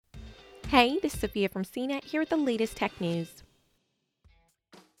Hey, this is Sophia from CNET here with the latest tech news.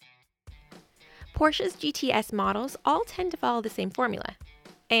 Porsche's GTS models all tend to follow the same formula.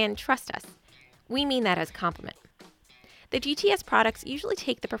 And trust us, we mean that as a compliment. The GTS products usually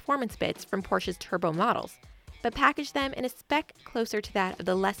take the performance bits from Porsche's turbo models, but package them in a spec closer to that of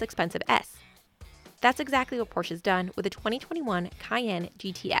the less expensive S. That's exactly what Porsche's done with the 2021 Cayenne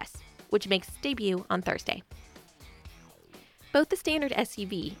GTS, which makes its debut on Thursday. Both the standard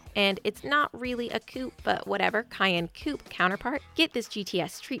SUV and it's not really a coupe but whatever Cayenne coupe counterpart get this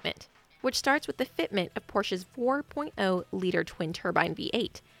GTS treatment, which starts with the fitment of Porsche's 4.0-liter twin-turbine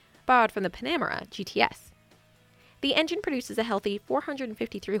V8, borrowed from the Panamera GTS. The engine produces a healthy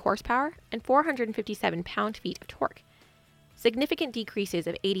 453 horsepower and 457 pound-feet of torque, significant decreases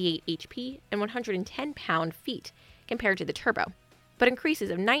of 88 HP and 110 pound-feet compared to the turbo, but increases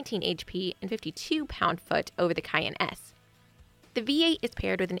of 19 HP and 52 pound-foot over the Cayenne S. The V8 is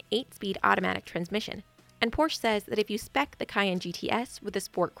paired with an 8-speed automatic transmission, and Porsche says that if you spec the Cayenne GTS with the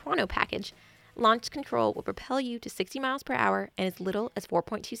Sport Chrono package, launch control will propel you to 60 miles per hour in as little as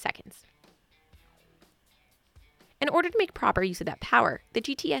 4.2 seconds. In order to make proper use of that power, the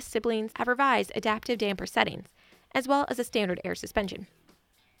GTS siblings have revised adaptive damper settings, as well as a standard air suspension.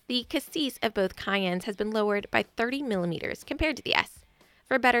 The chassis of both Cayennes has been lowered by 30 millimeters compared to the S,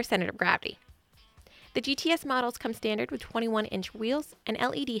 for a better center of gravity. The GTS models come standard with 21-inch wheels and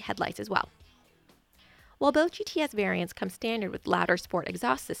LED headlights as well. While both GTS variants come standard with louder sport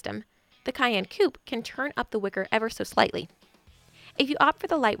exhaust system, the Cayenne Coupe can turn up the wicker ever so slightly. If you opt for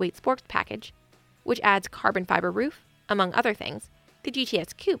the lightweight sports package, which adds carbon fiber roof, among other things, the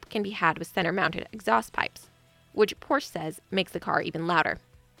GTS Coupe can be had with center-mounted exhaust pipes, which Porsche says makes the car even louder.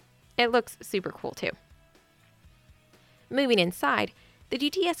 It looks super cool too. Moving inside, the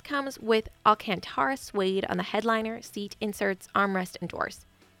GTS comes with Alcantara suede on the headliner, seat inserts, armrest, and doors.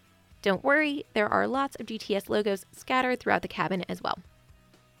 Don't worry, there are lots of GTS logos scattered throughout the cabin as well.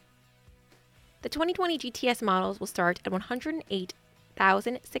 The 2020 GTS models will start at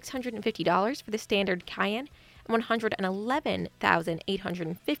 $108,650 for the standard Cayenne and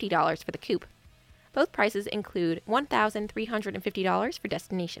 $111,850 for the coupe. Both prices include $1,350 for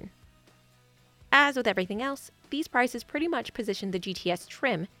destination. As with everything else, these prices pretty much position the GTS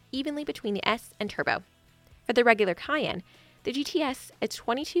trim evenly between the S and turbo. For the regular Cayenne, the GTS is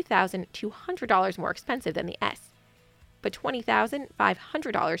 $22,200 more expensive than the S, but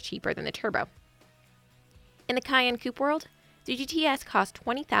 $20,500 cheaper than the turbo. In the Cayenne coupe world, the GTS costs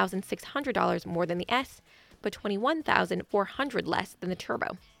 $20,600 more than the S, but $21,400 less than the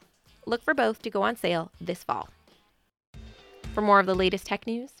turbo. Look for both to go on sale this fall. For more of the latest tech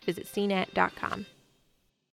news, visit cnet.com.